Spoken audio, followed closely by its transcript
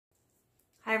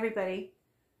Hi everybody.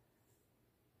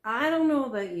 I don't know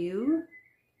about you,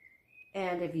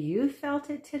 and if you felt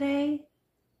it today,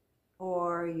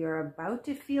 or you're about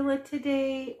to feel it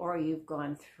today, or you've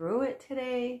gone through it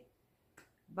today,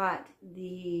 but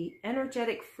the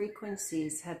energetic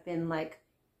frequencies have been like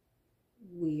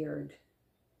weird,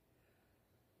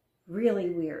 really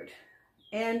weird.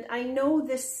 And I know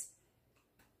this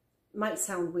might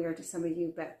sound weird to some of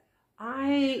you, but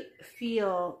I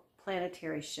feel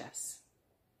planetary shifts.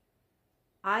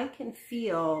 I can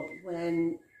feel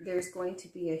when there's going to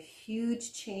be a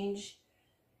huge change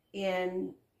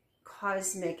in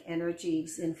cosmic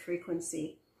energies in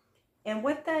frequency. And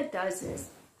what that does is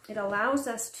it allows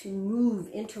us to move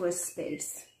into a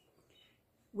space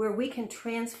where we can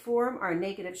transform our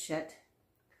negative shit,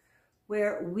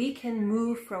 where we can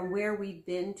move from where we've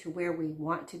been to where we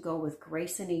want to go with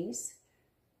grace and ease,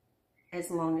 as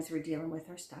long as we're dealing with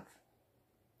our stuff,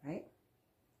 right?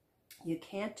 You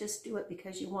can't just do it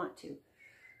because you want to.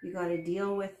 You got to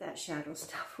deal with that shadow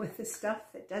stuff, with the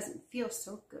stuff that doesn't feel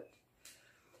so good.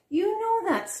 You know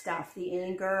that stuff, the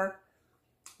anger,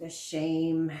 the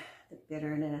shame, the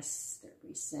bitterness, the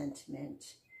resentment,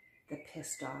 the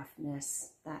pissed offness,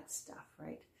 that stuff,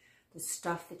 right? The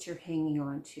stuff that you're hanging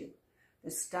on to,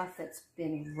 the stuff that's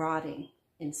been rotting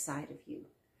inside of you,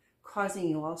 causing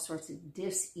you all sorts of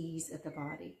dis-ease of the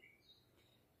body.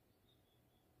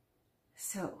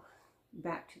 So,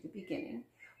 back to the beginning,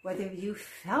 whether you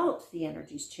felt the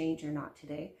energies change or not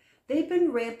today, they've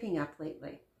been ramping up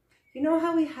lately. You know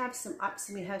how we have some ups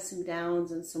and we have some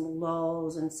downs and some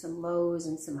lulls and some lows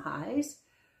and some highs?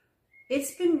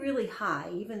 It's been really high,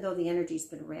 even though the energy's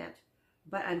been ramped.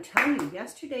 But I'm telling you,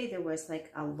 yesterday there was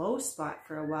like a low spot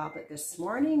for a while, but this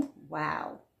morning,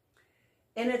 wow.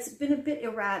 And it's been a bit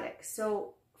erratic.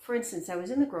 So, for instance, I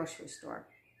was in the grocery store,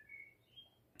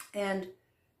 and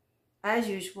as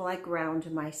usual, I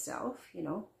ground myself,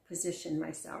 position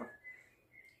myself,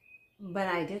 but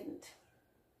I didn't.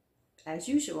 As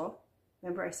usual,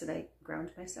 remember I said I ground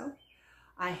myself?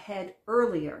 I had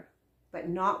earlier, but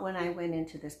not when I went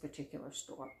into this particular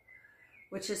store,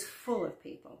 which is full of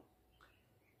people.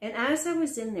 And as I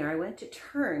was in there, I went to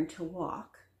turn to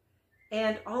walk,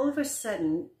 and all of a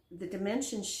sudden, the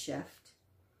dimensions shift,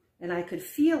 and I could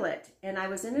feel it, and I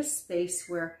was in a space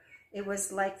where it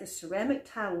was like the ceramic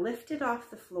tile lifted off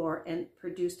the floor and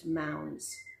produced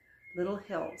mounds, little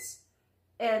hills.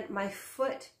 And my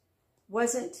foot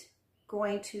wasn't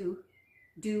going to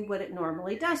do what it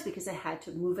normally does because I had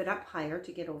to move it up higher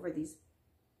to get over these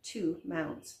two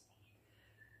mounds.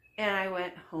 And I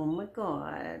went, oh my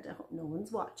God, I hope no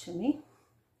one's watching me,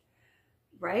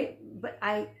 right? But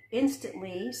I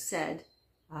instantly said,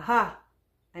 aha,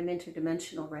 I'm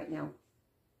interdimensional right now.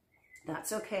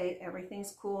 That's okay.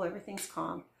 Everything's cool. Everything's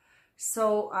calm.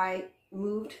 So I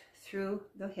moved through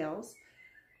the hills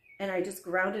and I just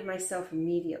grounded myself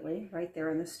immediately right there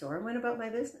in the store and went about my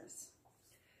business.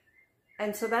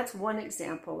 And so that's one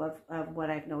example of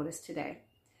what I've noticed today.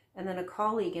 And then a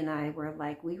colleague and I were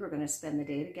like, we were going to spend the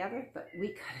day together, but we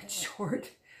cut it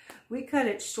short. We cut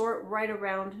it short right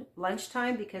around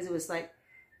lunchtime because it was like,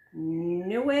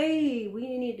 no way,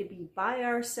 we need to be by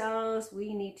ourselves,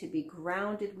 we need to be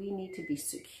grounded, we need to be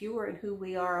secure in who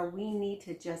we are, we need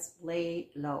to just lay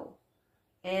low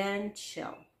and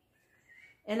chill.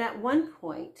 And at one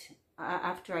point,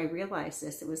 after I realized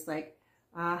this, it was like,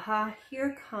 aha,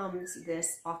 here comes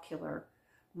this ocular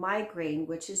migraine,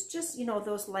 which is just,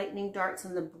 those lightning darts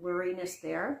and the blurriness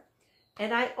there.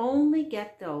 And I only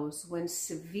get those when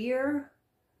severe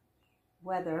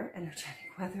weather,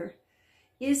 energetic weather,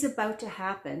 is about to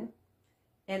happen,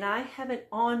 and I haven't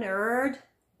honored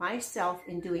myself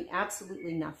in doing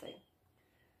absolutely nothing.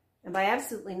 And by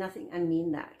absolutely nothing, I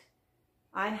mean that.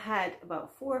 I had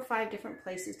about 4 or 5 different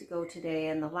places to go today,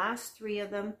 and the last 3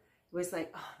 of them was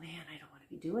like, oh man, I don't want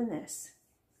to be doing this.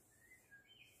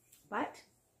 But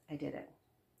I did it.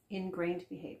 Ingrained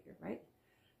behavior, right?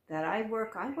 That I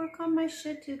work on my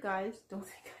shit too, guys. Don't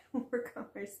think I don't work on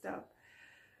my stuff.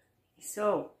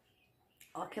 So,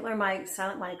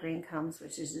 silent migraine comes,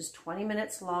 which is just 20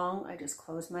 minutes long. I just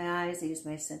close my eyes, I use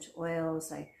my essential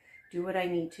oils, I do what I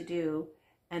need to do,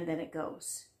 and then it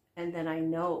goes. And then I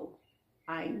know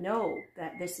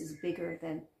that this is bigger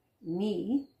than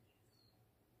me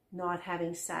not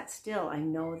having sat still. I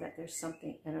know that there's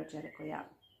something energetically up.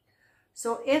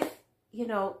 So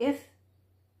if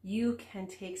you can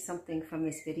take something from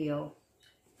this video,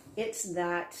 it's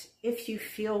that if you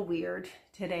feel weird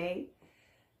today,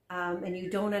 and you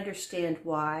don't understand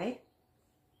why,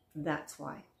 that's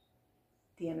why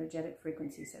the energetic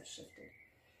frequencies have shifted.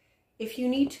 If you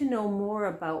need to know more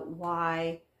about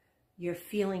why you're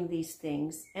feeling these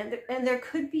things. And there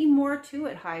could be more to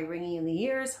it. High ringing in the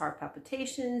ears, heart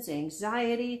palpitations,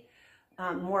 anxiety,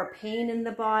 more pain in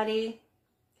the body,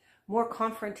 more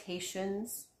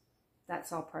confrontations.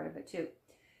 That's all part of it too.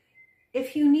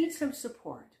 If you need some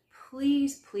support,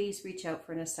 please reach out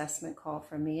for an assessment call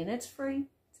from me. And it's free.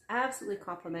 It's absolutely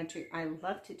complimentary. I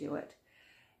love to do it.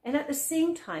 And at the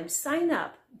same time, sign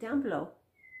up down below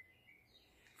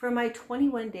for my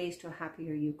 21 Days to a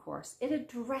Happier You course. It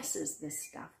addresses this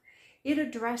stuff. It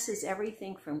addresses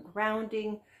everything from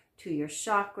grounding to your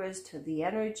chakras, to the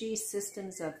energy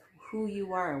systems of who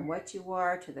you are and what you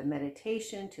are, to the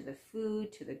meditation, to the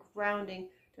food, to the grounding.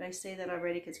 Did I say that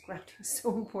already? Because grounding is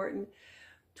so important.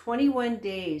 21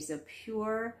 days of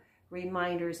pure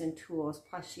reminders and tools,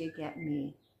 plus you get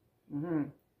me.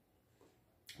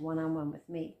 One-on-one with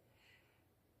me.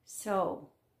 So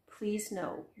please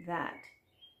know that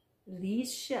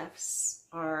these shifts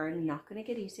are not going to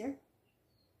get easier.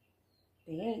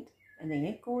 They ain't, and they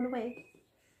ain't going away.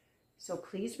 So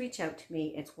please reach out to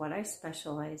me. It's what I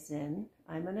specialize in.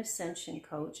 I'm an ascension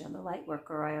coach. I'm a light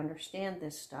worker. I understand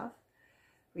this stuff.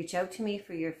 Reach out to me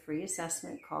for your free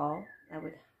assessment call. I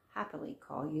would happily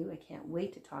call you. I can't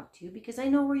wait to talk to you because I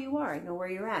know where you are. I know where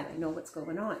you're at. I know what's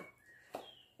going on.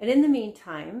 And in the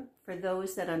meantime, for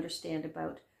those that understand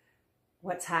about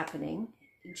what's happening,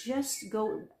 just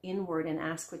go inward and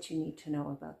ask what you need to know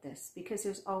about this, because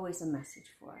there's always a message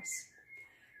for us.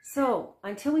 So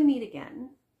until we meet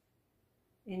again,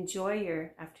 enjoy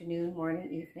your afternoon,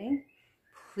 morning, evening.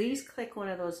 Please click one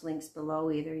of those links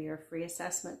below, either your free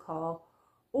assessment call,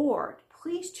 or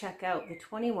please check out the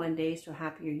 21 Days to a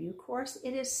Happier You course.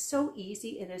 It is so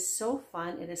easy. It is so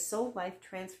fun. It is so life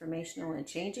transformational and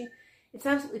changing. It's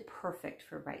absolutely perfect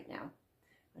for right now.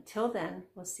 Until then,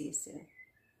 we'll see you soon.